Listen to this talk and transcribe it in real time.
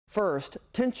First,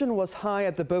 tension was high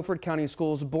at the Beaufort County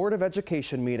Schools Board of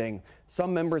Education meeting.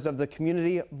 Some members of the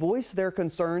community voiced their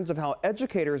concerns of how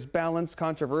educators balance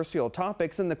controversial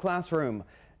topics in the classroom.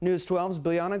 News 12's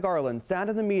Biljana Garland sat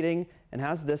in the meeting and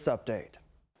has this update.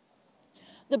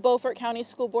 The Beaufort County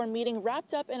School Board meeting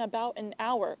wrapped up in about an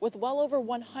hour with well over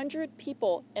 100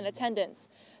 people in attendance.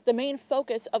 The main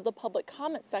focus of the public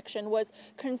comment section was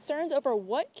concerns over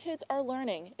what kids are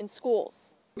learning in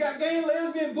schools. We got gay and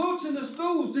lesbian books in the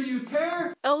schools. Do you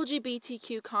care?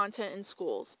 LGBTQ content in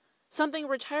schools, something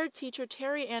retired teacher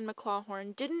Terry Ann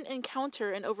McLaughlin didn't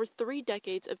encounter in over 3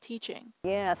 decades of teaching.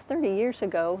 Yes, 30 years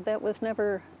ago, that was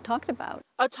never talked about.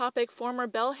 A topic former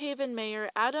Belhaven Mayor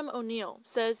Adam O'Neill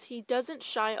says he doesn't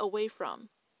shy away from.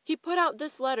 He put out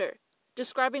this letter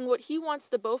describing what he wants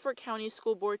the Beaufort County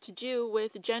School Board to do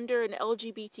with gender and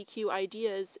LGBTQ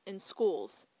ideas in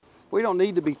schools. We don't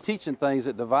need to be teaching things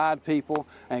that divide people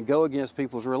and go against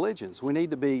people's religions. We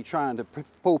need to be trying to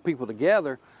pull people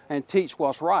together and teach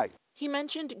what's right. He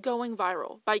mentioned Going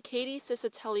Viral by Katie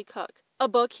Cicatelli Cook, a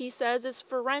book he says is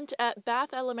for rent at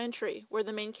Bath Elementary, where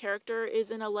the main character is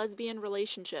in a lesbian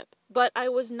relationship. But I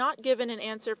was not given an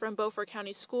answer from Beaufort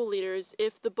County school leaders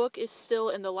if the book is still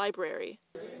in the library.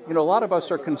 You know, a lot of us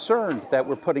are concerned that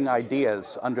we're putting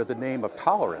ideas under the name of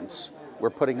tolerance. We're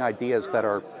putting ideas that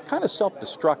are kind of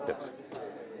self-destructive,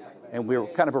 and we're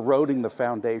kind of eroding the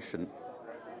foundation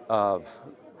of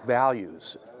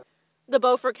values. The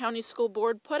Beaufort County School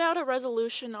Board put out a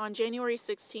resolution on January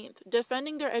 16th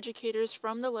defending their educators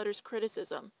from the letter's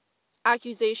criticism.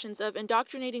 Accusations of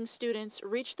indoctrinating students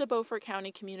reached the Beaufort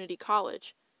County Community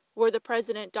College, where the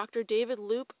president, Dr. David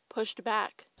Loop, pushed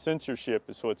back. Censorship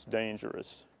is what's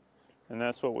dangerous, and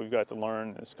that's what we've got to learn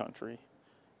in this country.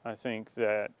 I think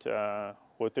that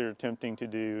what they're attempting to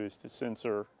do is to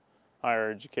censor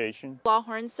higher education.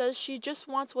 McLaughlin says she just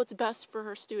wants what's best for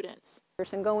her students.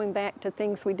 And going back to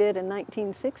things we did in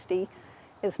 1960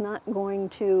 is not going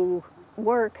to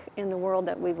work in the world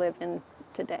that we live in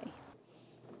today.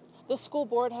 The school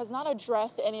board has not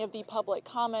addressed any of the public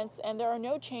comments, and there are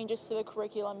no changes to the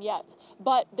curriculum yet.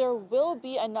 But there will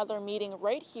be another meeting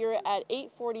right here at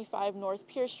 845 North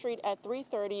Pierce Street at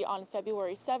 3:30 on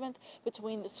February 7th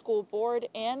between the school board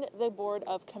and the Board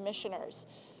of Commissioners.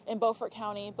 In Beaufort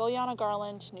County, Biljana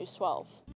Garland, News 12.